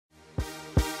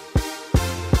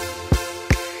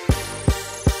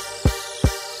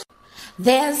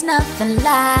There's nothing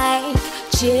like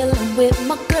chilling with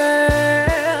my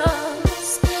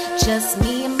girls. Just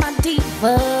me and my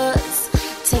divas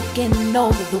taking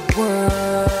over the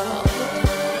world.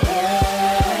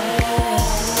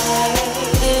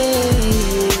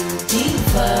 Hey,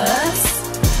 divas.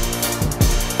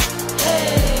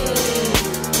 Hey,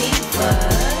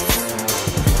 divas.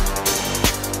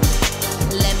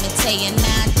 Let me tell you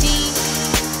now.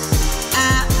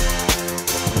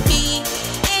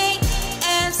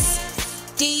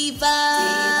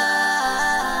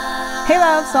 Hey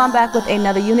love, so I'm back with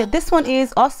another unit. This one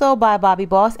is also by Bobbi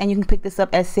Boss, and you can pick this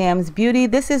up at Sam's Beauty.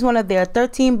 This is one of their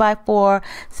 13x4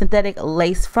 synthetic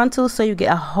lace frontals, so you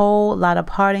get a whole lot of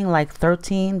parting, like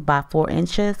 13 by 4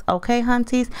 inches. Okay,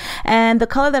 hunties. And the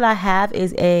color that I have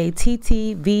is a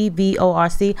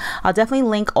TTVVORC. I'll definitely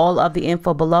link all of the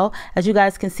info below. As you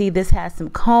guys can see, this has some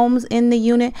combs in the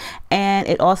unit, and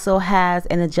it also has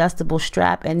an adjustable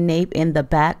strap and nape in the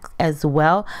back as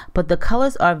well. But the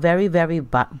colors are very, very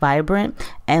vibrant.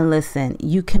 And listen,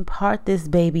 you can part this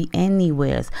baby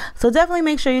anywhere, so definitely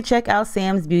make sure you check out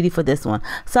Sam's Beauty for this one.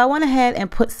 So I went ahead and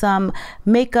put some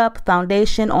makeup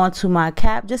foundation onto my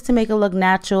cap just to make it look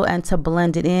natural and to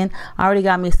blend it in. I already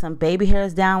got me some baby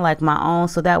hairs down like my own,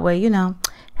 so that way, you know,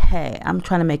 hey, I'm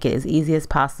trying to make it as easy as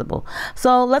possible.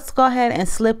 So let's go ahead and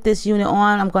slip this unit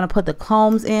on. I'm going to put the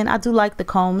combs in. I do like the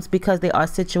combs because they are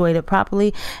situated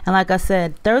properly, and like I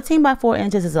said, 13 by 4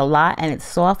 inches is a lot, and it's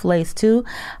soft lace too.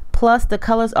 Plus the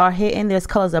colors are hitting. There's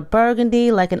colors of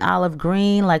burgundy, like an olive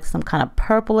green, like some kind of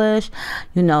purplish,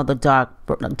 you know, the dark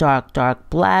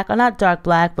black, or not dark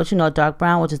black, but you know, dark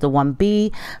brown, which is the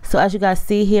 1B. So as you guys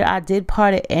see here, I did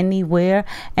part it anywhere,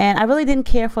 and I really didn't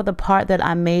care for the part that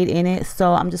I made in it,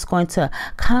 so I'm just going to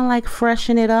kind of like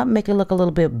freshen it up, make it look a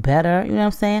little bit better, you know what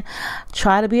I'm saying?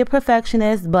 Try to be a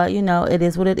perfectionist, but you know, it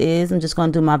is what it is. I'm just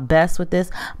going to do my best with this.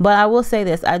 But I will say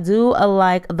this, I do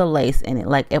like the lace in it.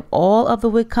 Like, if all of the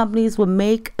wig companies would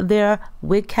make their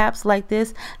wig caps like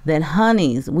this, then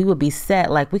honeys, we would be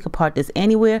set. Like, we could part this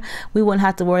anywhere. We wouldn't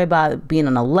have to worry about it being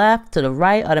on the left, to the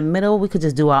right, or the middle. We could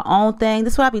just do our own thing.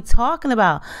 This is what I be talking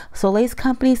about. So lace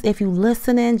companies, if you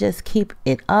listening, just keep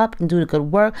it up and do the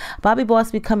good work. Bobbi Boss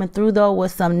be coming through though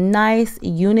with some nice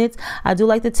units. I do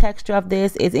like the texture of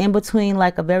this. It's in between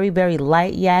like a very, very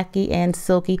light yaki and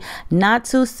silky. Not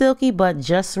too silky, but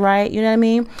just right, you know what I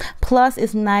mean? Plus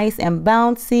it's nice and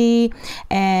bouncy,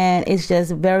 and it's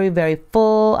just very, very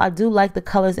full. I do like the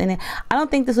colors in it. I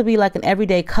don't think this would be like an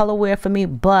everyday color wear for me,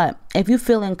 but if you're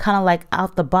feeling kind of like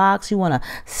out the box, you want to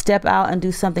step out and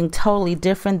do something totally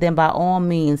different, then by all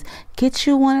means, get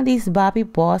you one of these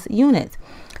Bobbi Boss units.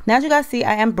 Now, as you guys see,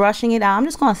 I am brushing it out. I'm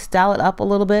just going to style it up a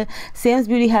little bit. Sam's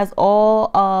Beauty has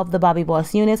all of the Bobbi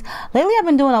Boss units. Lately, I've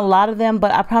been doing a lot of them,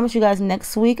 but I promise you guys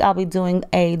next week, I'll be doing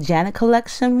a Janet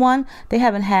Collection one. They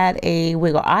haven't had a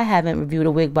wig, or I haven't reviewed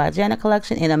a wig by Janet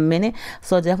Collection in a minute,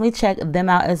 so definitely check them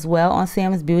out as well on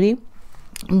Sam's Beauty.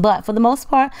 But for the most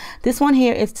part, this one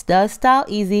here, it does style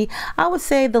easy. I would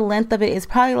say the length of it is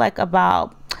probably like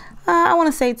about, I want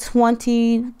to say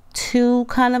 22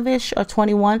 kind of ish, or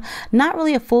 21. Not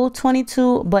really a full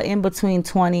 22, but in between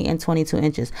 20 and 22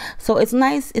 inches. So it's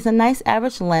nice. It's a nice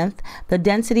average length. The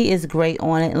density is great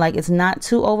on it. Like, it's not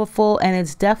too over full, and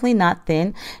it's definitely not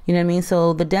thin, you know what I mean?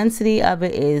 So the density of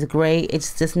it is great.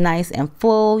 It's just nice and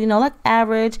full, you know, like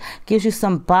average. Gives you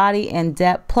some body and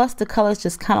depth. Plus the colors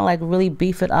just kind of like really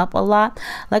beef it up a lot.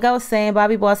 Like I was saying,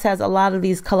 Bobbi Boss has a lot of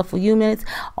these colorful units.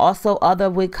 Also other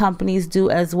wig companies do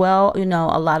as well. You know,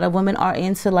 a lot of women are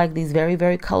into like these very,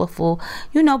 very colorful,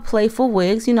 you know, playful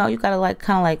wigs. You know, you gotta like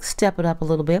kind of like step it up a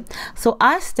little bit. So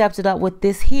I stepped it up with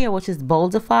this here, which is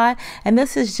Boldify, and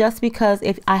this is just because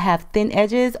if I have thin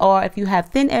edges, or if you have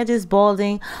thin edges,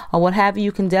 balding, or what have you,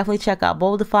 you can definitely check out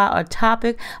Boldify or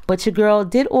Topic. But your girl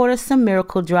did order some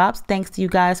miracle drops. Thanks to you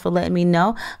guys for letting me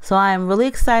know. So I am really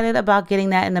excited about getting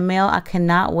that in the mail. I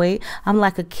cannot wait. I'm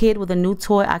like a kid with a new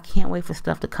toy. I can't wait for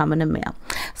stuff to come in the mail.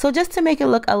 So just to make it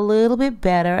look a little bit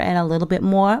better and a little bit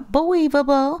more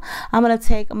believable, I'm going to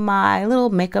take my little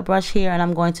makeup brush here, and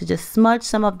I'm going to just smudge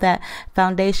some of that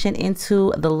foundation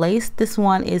into the lace. This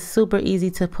one is super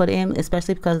easy to put in,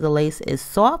 especially because the lace is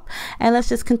soft. And let's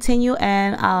just continue,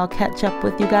 and I'll catch up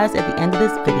with you guys at the end of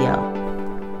this video.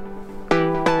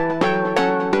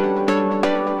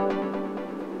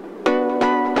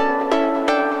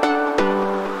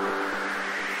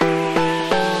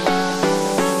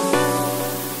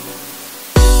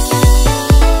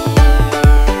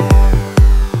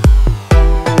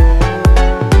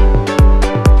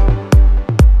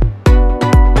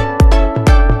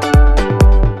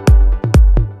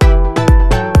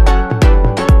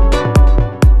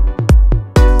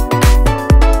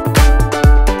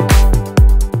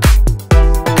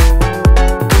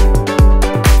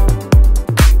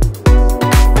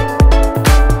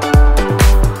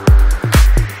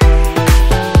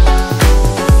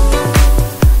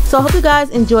 you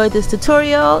guys enjoyed this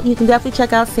tutorial. You can definitely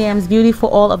check out Sam's Beauty for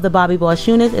all of the Bobbi Boss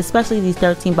units, especially these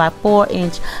 13 by 4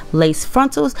 inch lace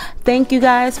frontals. Thank you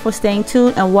guys for staying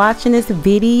tuned and watching this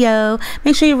video.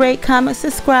 Make sure you rate, comment,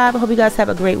 subscribe. I hope you guys have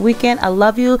a great weekend. I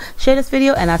love you. Share this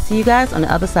video and I'll see you guys on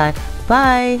the other side.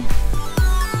 Bye.